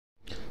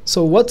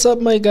So what's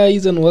up my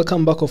guys, and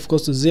welcome back of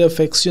course to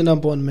ZFX, your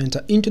number one mentor.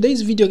 In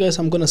today's video guys,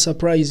 I'm gonna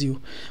surprise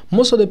you.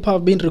 Most of the people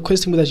have been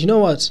requesting me that, you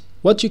know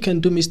what you can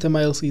do, Mr.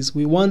 Miles, is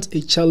we want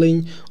a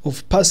challenge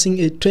of passing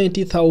a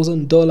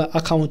 $20,000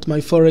 account, my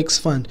Forex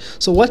fund.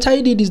 So what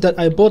I did is that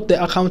I bought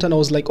the account and I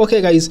was like, okay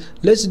guys,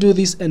 let's do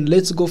this and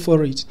let's go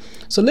for it.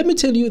 So let me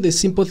tell you the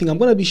simple thing. I'm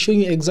going to be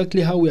showing you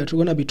exactly how we are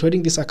going to be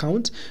trading this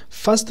account,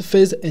 first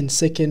phase and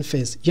second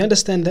phase. You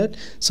understand that?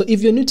 So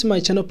if you're new to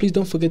my channel, please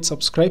don't forget to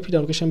subscribe, hit the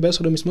notification bell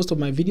so don't miss most of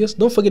my videos.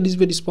 Don't forget this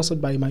video is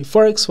sponsored by my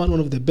Forex fund, one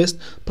of the best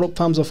prop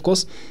firms of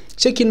course.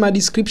 Check in my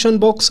description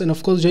box and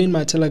of course join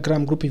my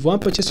Telegram group. If you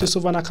want to purchase yourself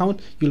an account,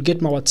 you'll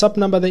get my WhatsApp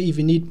number there if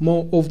you need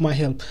more of my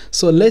help.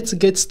 So let's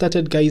get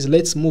started guys.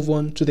 Let's move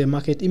on to the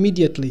market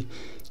immediately.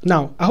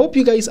 Now I hope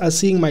you guys are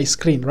seeing my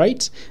screen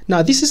right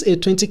now. This is a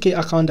 20k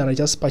account that I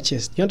just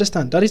purchased. You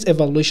understand? That is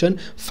evaluation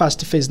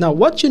first phase. Now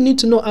what you need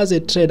to know as a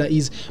trader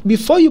is,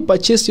 before you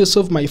purchase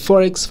yourself my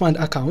Forex fund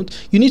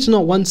account, you need to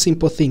know one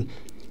simple thing.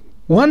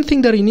 One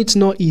thing that you need to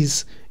know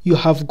is you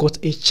have got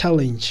a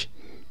challenge.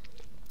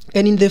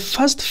 And in the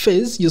first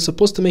phase, you're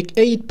supposed to make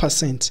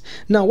 8%.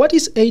 Now, what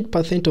is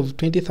 8% of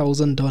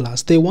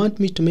 $20,000? They want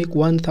me to make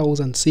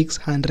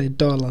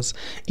 $1,600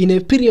 in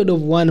a period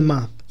of 1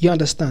 month. You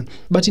understand?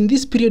 But in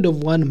this period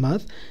of 1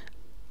 month,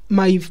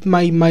 my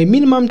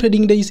minimum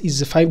trading days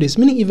is 5 days.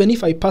 Meaning, even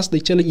if I pass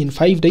the challenge in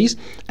 5 days,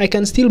 I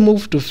can still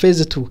move to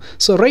phase 2.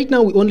 So right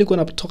now, we're only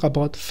going to talk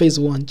about phase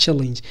 1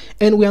 challenge.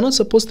 And we are not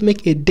supposed to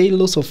make a daily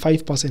loss of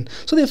 5%.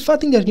 So the first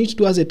thing that you need to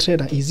do as a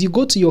trader is you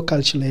go to your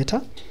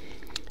calculator.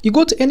 You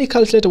go to any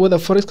calculator, whether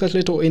Forex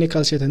calculator or any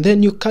calculator, and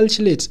then you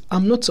calculate,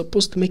 I'm not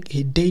supposed to make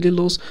a daily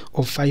loss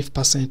of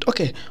 5%.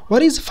 Okay,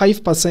 what is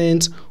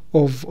 5%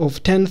 of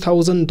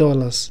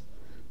 $10,000?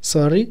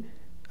 Sorry,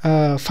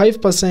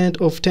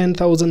 5% of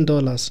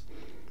 $10,000.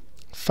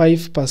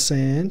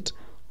 5%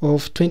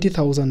 of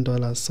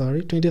 $20,000.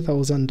 Sorry,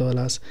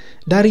 $20,000.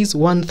 That is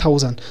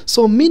 1,000.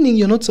 So meaning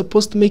you're not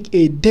supposed to make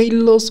a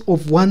daily loss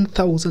of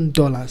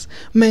 $1,000.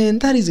 Man,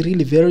 that is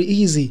really very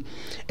easy.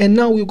 And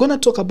now we're gonna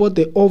talk about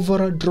the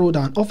overall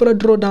drawdown. Overall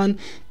drawdown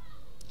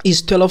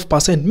is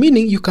 12%,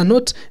 meaning you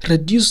cannot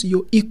reduce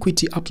your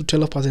equity up to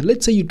 12%.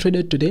 Let's say you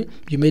traded today,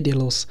 you made a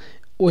loss.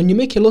 When you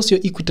make a loss,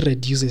 your equity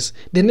reduces.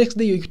 The next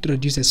day, your equity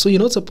reduces. So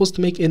you're not supposed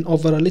to make an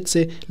overall, let's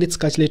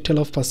calculate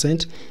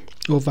 12%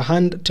 over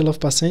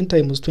 12%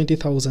 times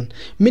 20,000,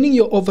 meaning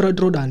your overall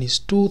drawdown is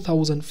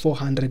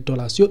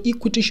 $2,400. Your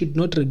equity should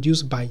not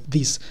reduce by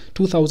this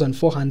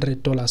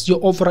 $2,400.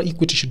 Your overall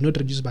equity should not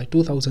reduce by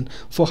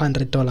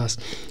 $2,400.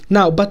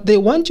 Now, but they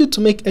want you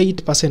to make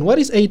 8%. What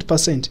is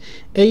 8%?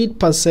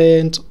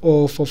 8%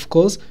 of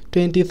course,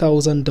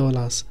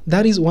 $20,000.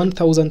 That is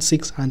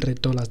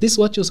 $1,600. This is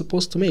what you're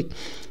supposed to make.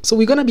 So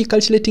we're gonna be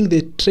calculating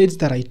the trades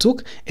that I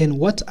took and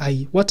what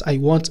I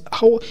want.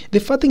 How the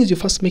first thing is you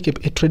first make a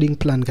trading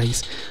plan, guys.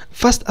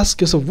 First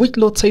ask yourself, which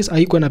lot size are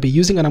you gonna be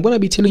using? And I'm gonna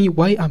be telling you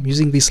why I'm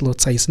using this lot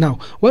size. Now,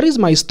 what is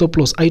my stop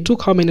loss? I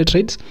took how many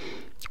trades?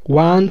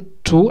 1,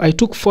 2. I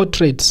took 4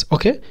 trades.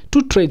 Okay,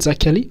 2 trades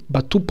actually,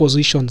 but 2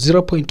 positions,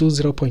 0.2,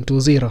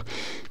 0.20.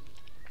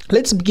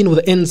 Let's begin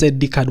with the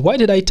NZD card. Why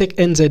did I take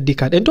NZD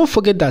card? And don't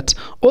forget that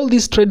all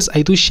these trades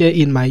I do share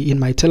in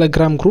my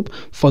Telegram group.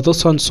 For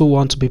those ones who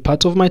want to be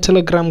part of my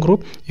Telegram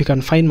group, you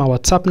can find my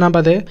WhatsApp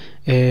number there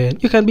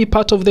and you can be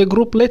part of the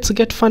group. Let's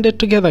get funded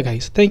together,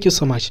 guys. Thank you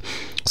so much.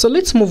 So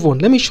let's move on.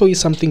 Let me show you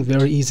something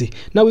very easy.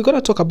 Now we're going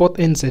to talk about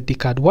NZD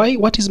card. Why?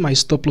 What is my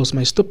stop loss?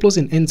 My stop loss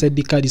in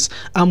NZD card is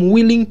I'm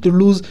willing to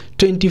lose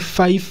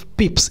 25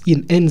 pips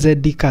in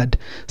NZD card.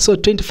 So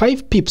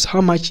 25 pips,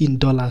 how much in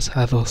dollars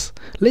are those?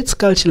 Let's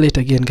calculate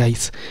again,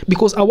 guys,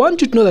 because I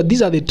want you to know that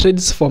these are the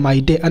trades for my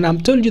day, and I'm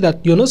telling you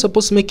that you're not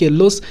supposed to make a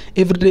loss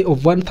every day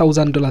of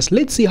 $1,000.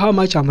 Let's see how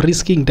much I'm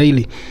risking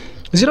daily.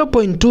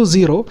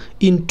 0.20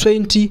 in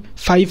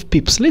 25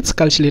 pips. Let's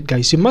calculate,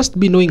 guys. You must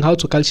be knowing how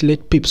to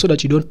calculate pips so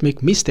that you don't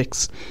make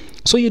mistakes.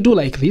 So you do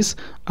like this.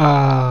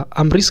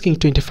 I'm risking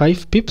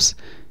 25 pips,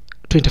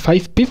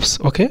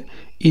 okay,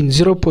 in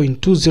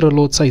 0.20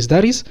 lot size.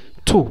 That is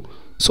 2.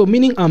 So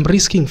meaning I'm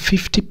risking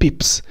 50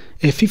 pips,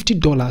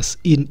 $50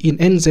 in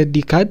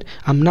NZD card.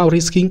 I'm now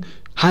risking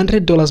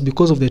 $100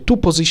 because of the 2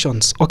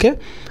 positions. Okay,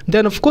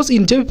 then of course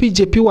in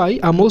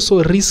JPY I'm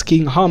also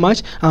risking how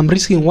much? I'm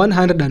risking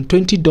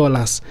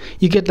 $120.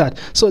 You get that?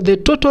 So the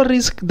total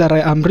risk that I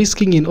am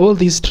risking in all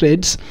these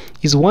trades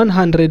is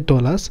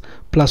 $100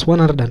 plus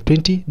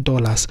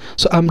 $120.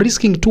 So I'm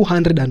risking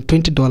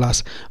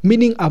 $220,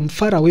 meaning I'm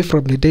far away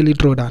from the daily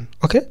drawdown.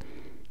 Okay,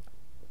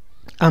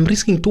 I'm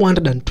risking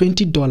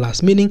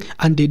 $220, meaning,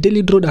 and the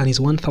daily drawdown is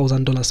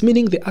 $1,000,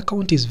 meaning the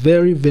account is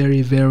very,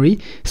 very, very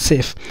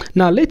safe.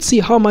 Now let's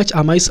see how much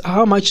am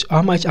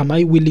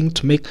I willing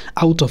to make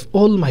out of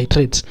all my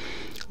trades.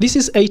 This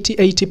is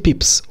 80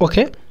 pips,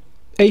 okay?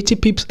 80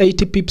 pips,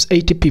 80 pips,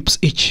 80 pips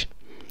each.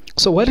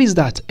 So what is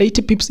that?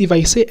 80 pips, if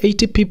I say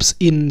 80 pips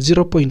in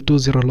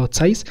 0.20 lot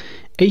size,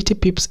 80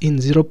 pips in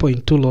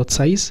 0.2 lot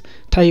size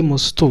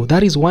times 2,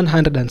 that is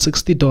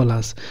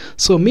 $160.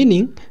 So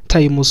meaning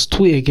times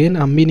 2 again,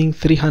 I'm meaning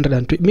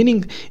 320,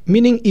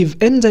 meaning if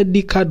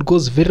NZD card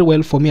goes very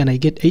well for me and I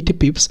get 80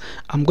 pips,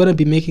 I'm gonna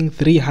be making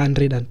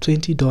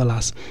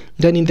 $320.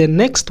 Then in the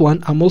next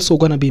one, I'm also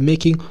gonna be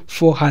making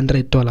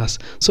 $400.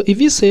 So if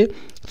you say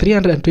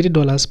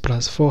 $320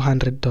 plus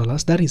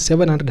 $400, that is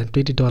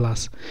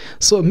 $720.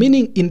 So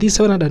meaning in this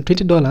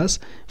 $720,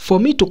 for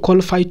me to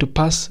qualify to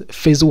pass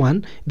phase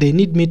 1, they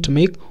need me to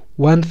make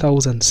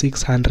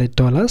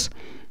 $1,600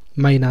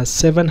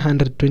 minus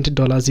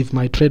 $720 if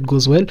my trade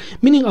goes well,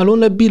 meaning I'll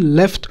only be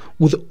left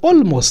with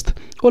almost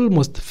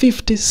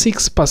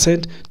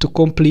 56% to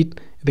complete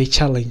the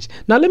challenge.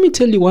 Now let me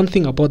tell you one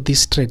thing about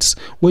these trades.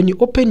 When you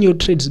open your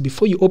trades,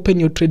 before you open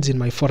your trades in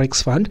my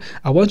Forex fund,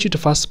 I want you to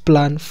first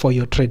plan for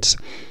your trades.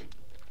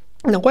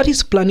 Now, what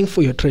is planning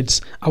for your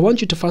trades? I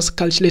want you to first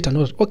calculate and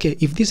note, okay,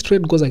 if this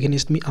trade goes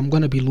against me, I'm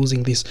going to be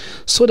losing this.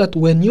 So that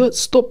when your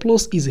stop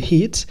loss is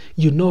hit,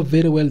 you know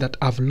very well that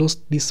I've lost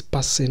this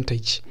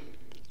percentage.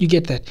 You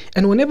get that?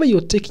 And whenever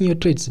you're taking your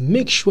trades,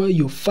 make sure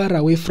you're far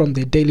away from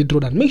the daily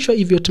drawdown. Make sure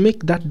if you're to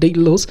make that daily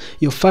loss,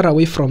 you're far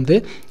away from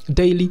the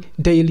daily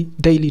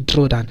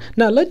drawdown.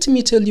 Now, let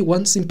me tell you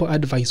one simple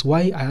advice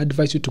why I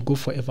advise you to go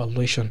for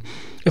evaluation.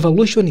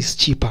 Evaluation is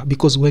cheaper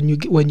because when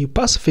you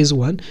pass phase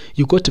 1,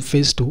 you go to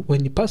phase 2.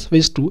 When you pass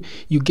phase 2,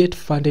 you get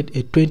funded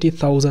a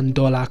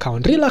 $20,000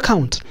 account, real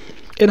account.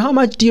 And how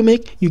much do you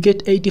make? You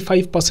get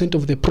 85%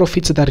 of the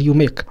profits that you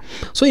make.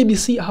 So you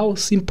see how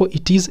simple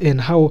it is and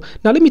how...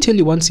 Now let me tell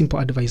you one simple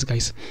advice,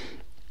 guys.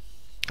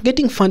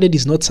 Getting funded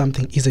is not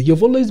something easy.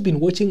 You've always been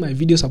watching my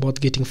videos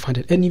about getting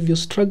funded. And if you're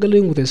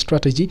struggling with a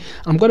strategy,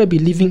 I'm going to be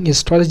leaving a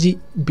strategy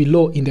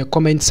below in the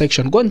comment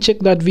section. Go and check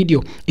that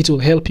video. It will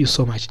help you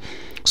so much.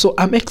 So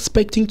I'm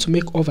expecting to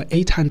make over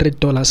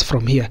 $800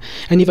 from here.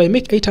 And if I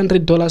make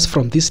 $800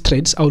 from these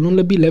trades, I'll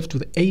only be left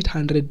with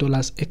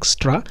 $800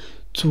 extra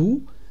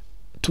to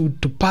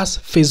pass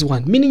phase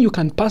 1, meaning you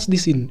can pass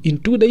this in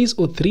 2 days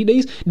or 3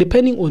 days,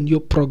 depending on your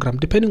program,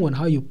 depending on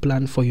how you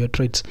plan for your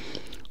trades.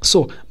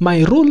 So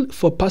my rule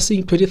for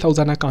passing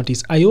 20,000 account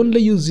is I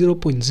only use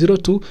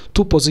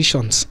 0.022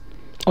 positions,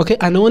 okay,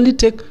 and I only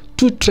take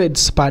 2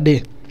 trades per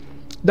day.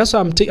 That's why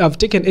I've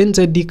taken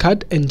NZD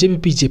card and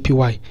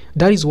JPY.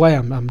 That is why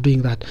I'm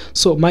doing that.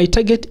 So my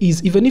target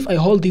is, even if I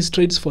hold these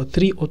trades for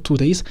 3 or 2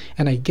 days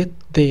and I get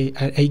the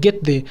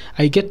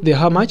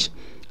how much?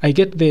 I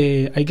get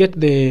the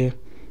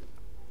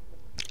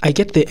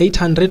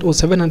 $800 or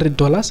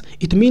 $700,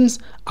 it means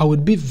I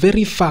would be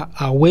very far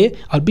away,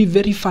 I'll be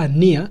very far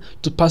near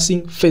to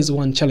passing phase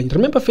 1 challenge.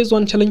 Remember, phase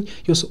 1 challenge,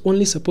 you're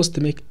only supposed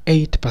to make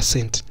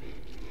 8%.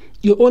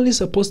 You're only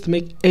supposed to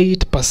make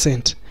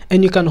 8%.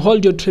 And you can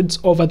hold your trades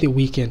over the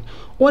weekend.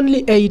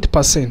 Only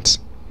 8%.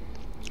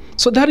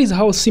 So that is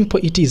how simple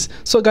it is.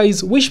 So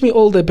guys, wish me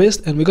all the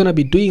best, and we're going to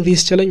be doing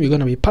this challenge. We're going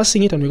to be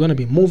passing it, and we're going to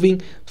be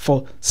moving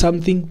for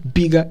something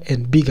bigger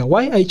and bigger.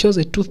 Why I chose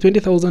a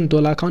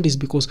 $20,000 account is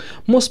because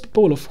most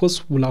people, of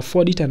course, will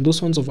afford it, and those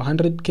ones of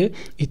 100K,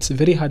 it's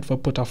very hard for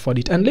people to afford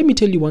it. And let me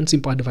tell you one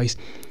simple advice.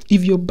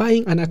 If you're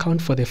buying an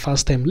account for the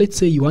first time, let's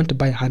say you want to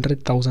buy a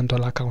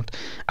 $100,000 account,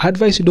 I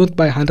advise you don't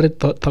buy a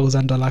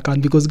 $100,000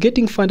 account because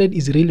getting funded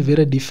is really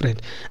very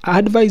different. I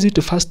advise you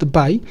to first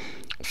buy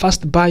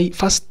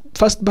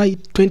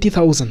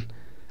 20,000.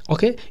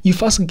 Okay, you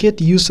first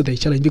get used to the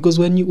challenge, because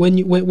when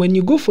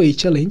you go for a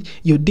challenge,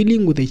 you're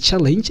dealing with a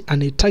challenge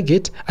and a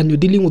target, and you're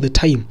dealing with the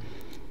time.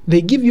 They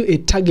give you a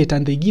target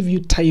and they give you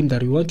time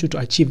that we want you to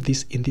achieve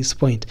this in this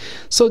point.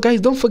 So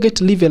guys, don't forget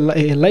to leave a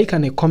like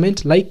and a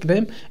comment, like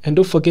them, and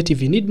don't forget, if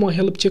you need more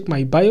help, check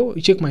my bio.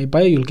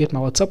 You'll get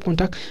my WhatsApp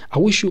contact. I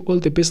wish you all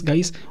the best,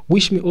 guys.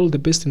 Wish me all the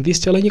best in this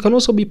challenge. You can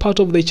also be part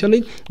of the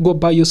challenge. Go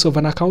buy yourself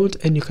an account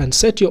and you can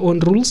set your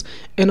own rules,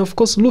 and of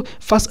course,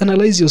 first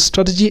analyze your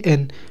strategy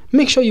and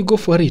make sure you go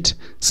for it.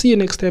 See you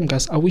next time,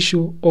 guys. I wish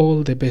you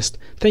all the best.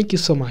 Thank you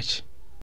so much.